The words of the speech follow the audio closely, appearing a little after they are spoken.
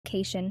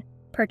education,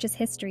 purchase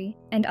history,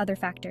 and other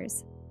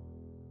factors.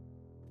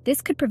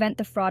 This could prevent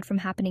the fraud from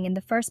happening in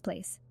the first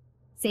place,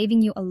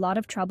 saving you a lot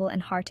of trouble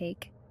and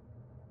heartache.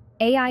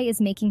 AI is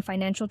making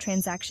financial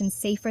transactions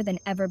safer than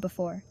ever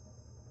before,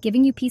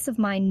 giving you peace of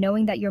mind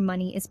knowing that your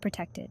money is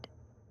protected.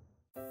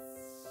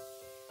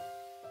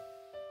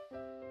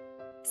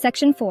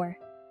 Section 4.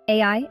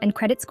 AI and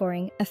credit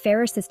scoring, a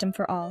fairer system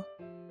for all.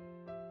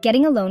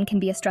 Getting a loan can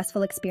be a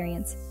stressful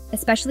experience,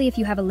 especially if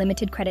you have a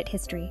limited credit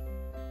history.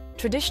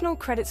 Traditional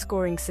credit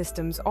scoring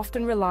systems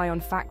often rely on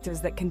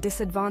factors that can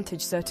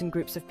disadvantage certain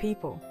groups of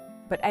people,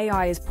 but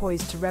AI is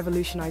poised to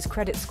revolutionize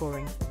credit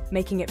scoring,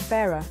 making it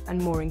fairer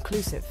and more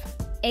inclusive.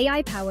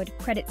 AI-powered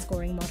credit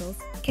scoring models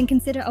can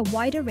consider a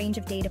wider range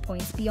of data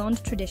points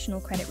beyond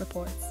traditional credit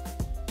reports.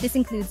 This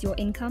includes your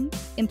income,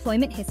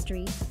 employment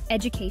history,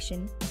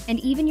 education, and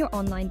even your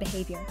online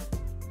behavior.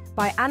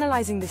 By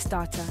analyzing this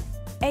data,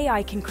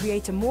 AI can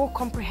create a more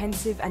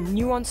comprehensive and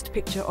nuanced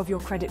picture of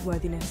your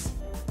creditworthiness.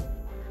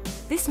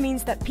 This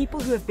means that people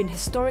who have been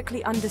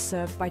historically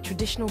underserved by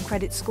traditional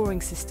credit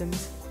scoring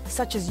systems,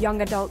 such as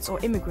young adults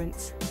or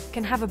immigrants,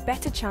 can have a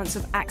better chance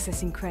of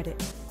accessing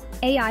credit.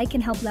 AI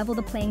can help level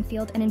the playing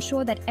field and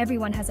ensure that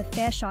everyone has a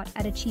fair shot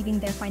at achieving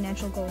their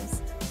financial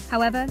goals.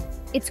 However,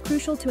 it's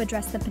crucial to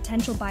address the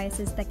potential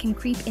biases that can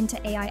creep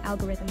into AI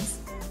algorithms.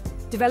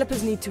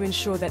 Developers need to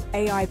ensure that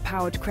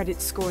AI-powered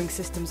credit scoring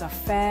systems are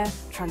fair,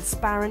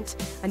 transparent,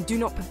 and do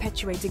not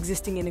perpetuate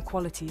existing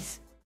inequalities.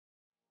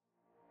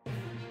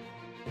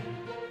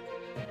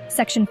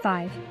 Section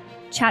 5.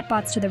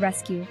 Chatbots to the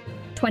rescue.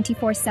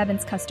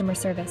 24/7 customer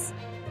service.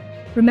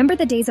 Remember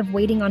the days of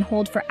waiting on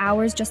hold for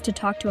hours just to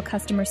talk to a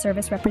customer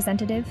service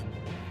representative?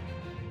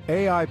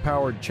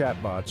 AI-powered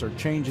chatbots are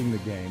changing the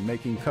game,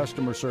 making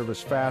customer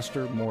service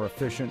faster, more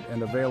efficient,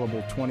 and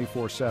available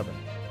 24/7.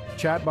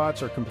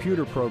 Chatbots are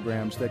computer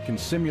programs that can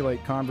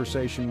simulate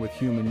conversation with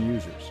human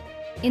users.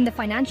 In the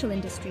financial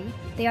industry,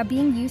 they are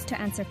being used to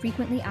answer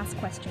frequently asked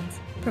questions,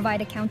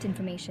 provide account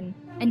information,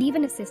 and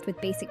even assist with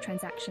basic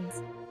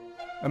transactions.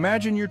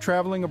 Imagine you're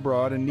traveling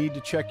abroad and need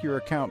to check your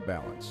account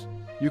balance.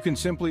 You can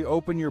simply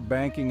open your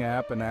banking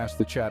app and ask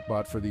the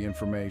chatbot for the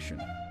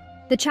information.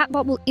 The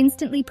chatbot will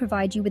instantly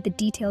provide you with the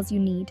details you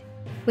need,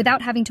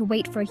 without having to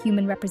wait for a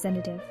human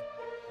representative.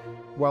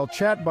 While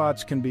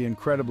chatbots can be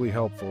incredibly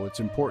helpful,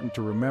 it's important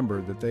to remember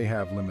that they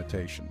have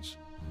limitations.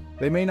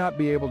 They may not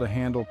be able to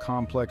handle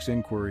complex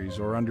inquiries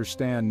or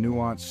understand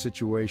nuanced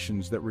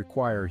situations that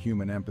require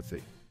human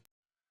empathy.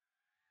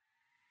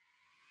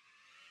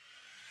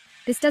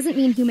 This doesn't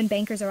mean human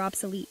bankers are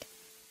obsolete.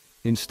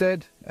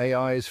 Instead,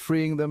 AI is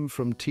freeing them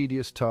from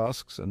tedious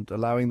tasks and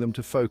allowing them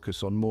to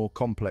focus on more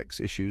complex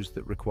issues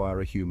that require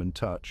a human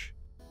touch.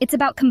 It's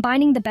about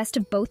combining the best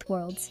of both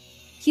worlds,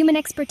 human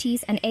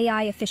expertise and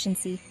AI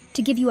efficiency,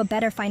 to give you a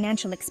better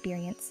financial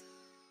experience.